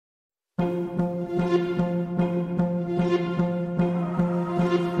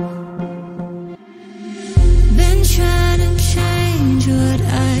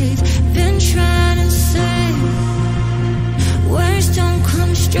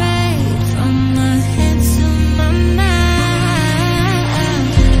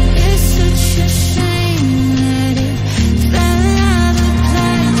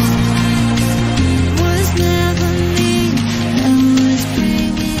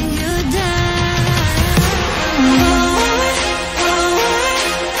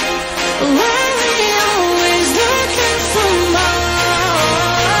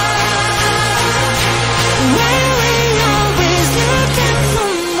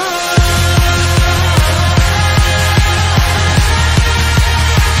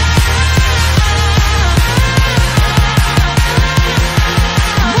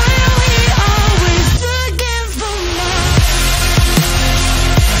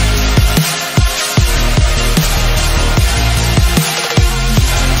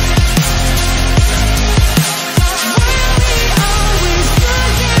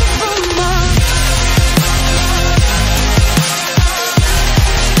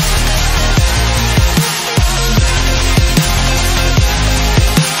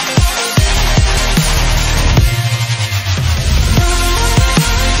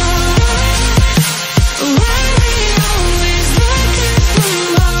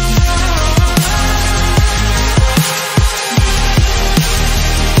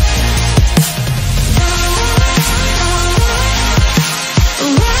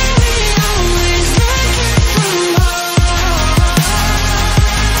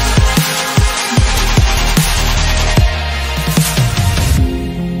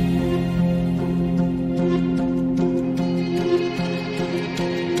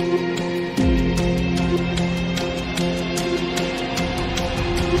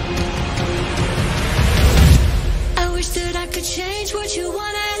I wish that I could change what you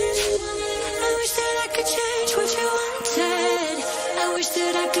wanted. I wish that I could change what you wanted. I wish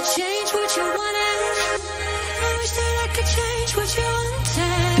that I could change what you wanted. I wish that I could change what you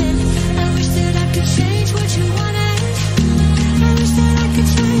wanted. I wish that I could change what you wanted. I wish that I could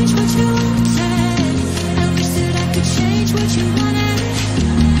change what you wanted. I wish that I could change what you wanted.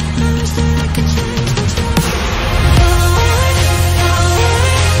 I wish that I could change what you wanted.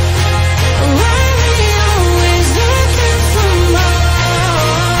 Why we always looking for more?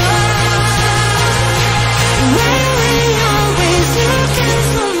 Why we always looking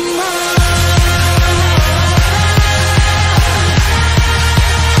for more?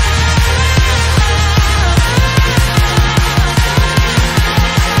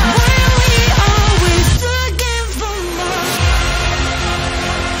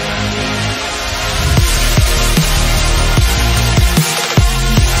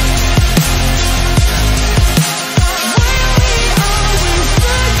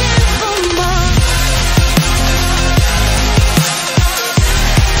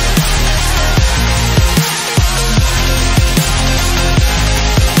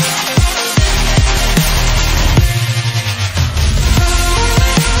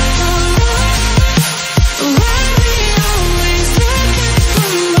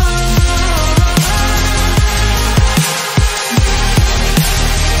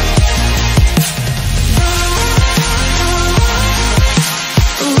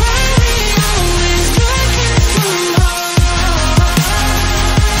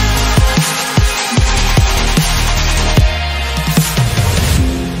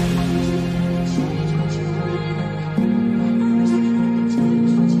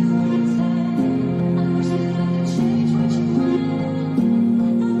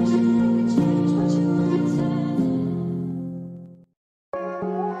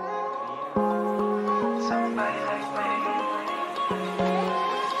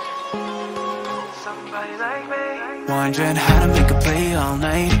 Wondering how to make a play all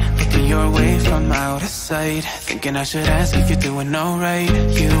night, looking your way from out of sight, thinking I should ask if you're doing alright.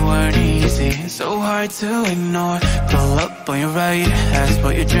 You weren't easy, so hard to ignore. Pull up on your right, ask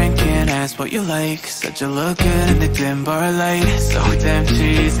what you're drinking, ask what you like. Said you look good in the dim bar light, so damn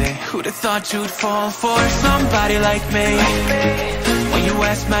cheesy. Who'd have thought you'd fall for somebody like me? When you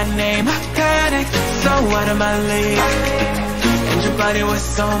asked my name, I panicked, so out of my league. And your body was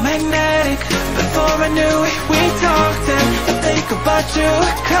so magnetic. Before I knew it, we talked, and I think about you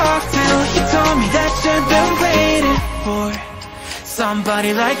a cocktail. You told me that you've been waiting for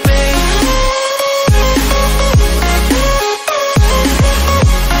somebody like me.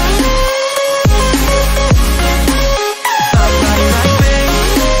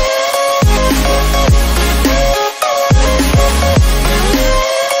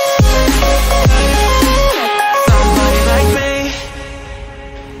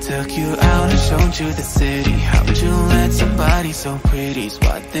 Took you out and showed you the city. How would you let somebody so pretty's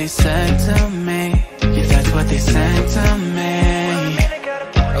what they said to me? Yeah, that's what they said to me.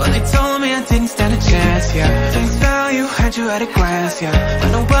 Well, they told me I didn't stand a chance, yeah. Face value, had you at a glance, yeah.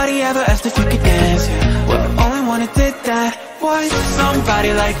 But nobody ever asked if you could dance, yeah. Well, the only one who did that was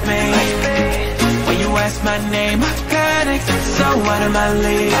somebody like me. When you asked my name, I panicked, so out of my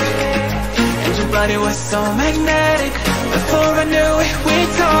league. And your body was so magnetic. Before I knew it, we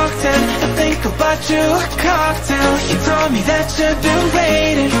talked, and I think about you a cocktail. You told me that you've been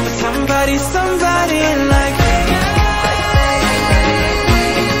waiting for somebody, somebody like me.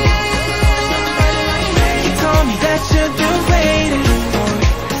 You told me that you've been waiting for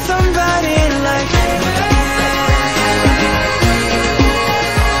somebody like me.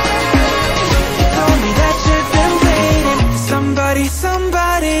 You told me that you've been waiting for somebody,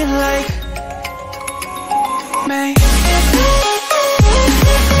 somebody like me.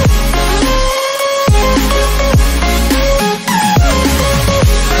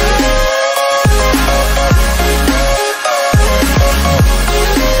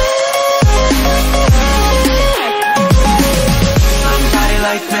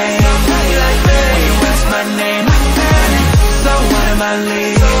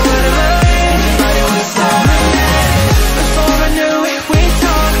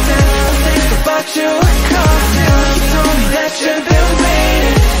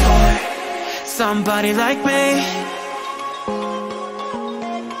 Somebody like me.